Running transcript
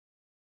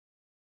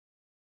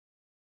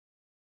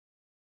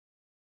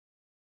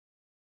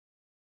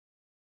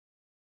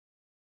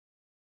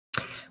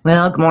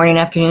Well, good morning,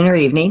 afternoon, or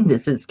evening.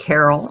 This is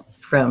Carol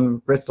from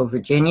Bristol,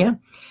 Virginia,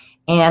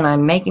 and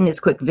I'm making this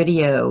quick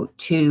video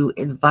to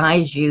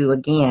advise you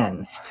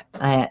again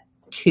at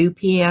 2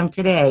 p.m.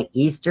 today,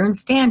 Eastern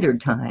Standard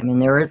Time,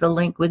 and there is a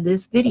link with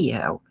this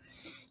video.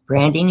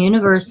 Branding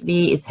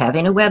University is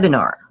having a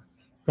webinar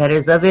that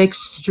is of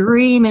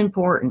extreme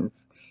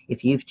importance.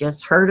 If you've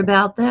just heard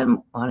about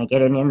them, want to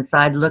get an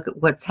inside look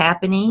at what's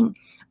happening,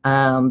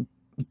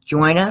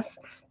 join us.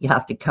 You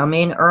have to come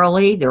in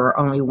early. There are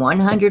only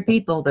 100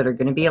 people that are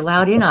going to be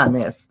allowed in on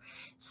this.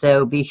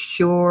 So be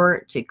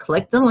sure to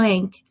click the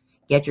link,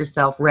 get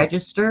yourself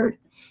registered.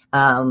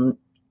 And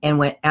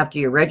after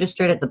you're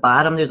registered, at the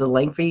bottom, there's a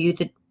link for you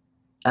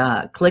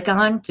to click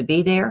on to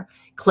be there.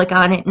 Click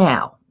on it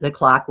now. The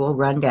clock will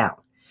run down.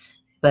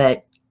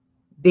 But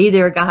be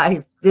there,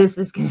 guys. This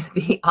is going to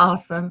be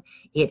awesome.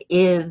 It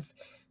is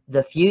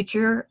the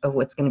future of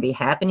what's going to be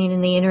happening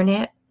in the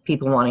internet.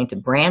 People wanting to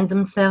brand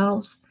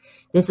themselves.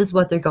 This is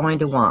what they're going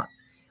to want.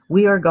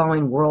 We are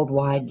going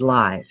worldwide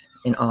live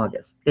in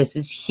August. This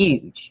is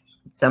huge.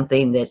 It's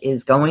something that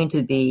is going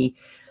to be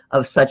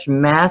of such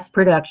mass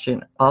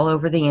production all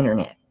over the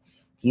internet.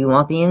 If you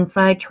want the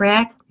inside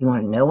track, you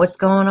want to know what's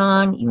going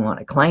on, you want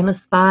to claim a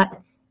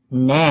spot,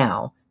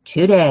 now,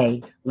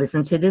 today,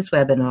 listen to this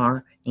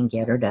webinar and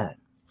get her done.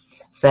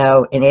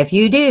 So, and if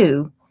you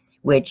do,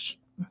 which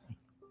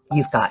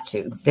you've got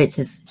to, it's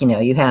just,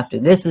 you have to.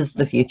 This is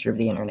the future of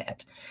the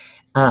internet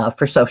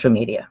for social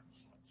media.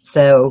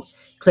 So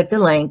click the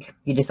link.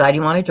 You decide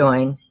you want to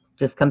join,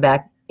 just come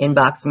back,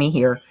 inbox me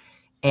here,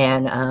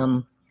 and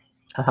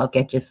I'll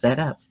get you set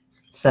up.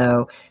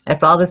 So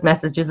that's all this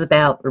message is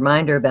about.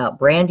 Reminder about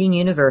Branding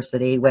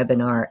University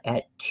webinar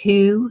at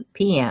 2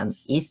 p.m.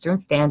 Eastern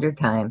Standard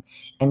Time,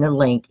 and the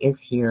link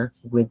is here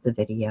with the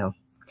video.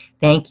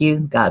 Thank you.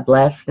 God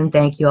bless, and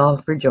thank you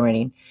all for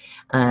joining.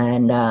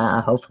 And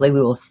hopefully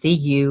we will see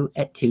you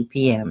at 2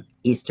 p.m.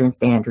 Eastern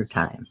Standard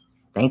Time.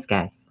 Thanks,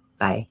 guys.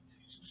 Bye.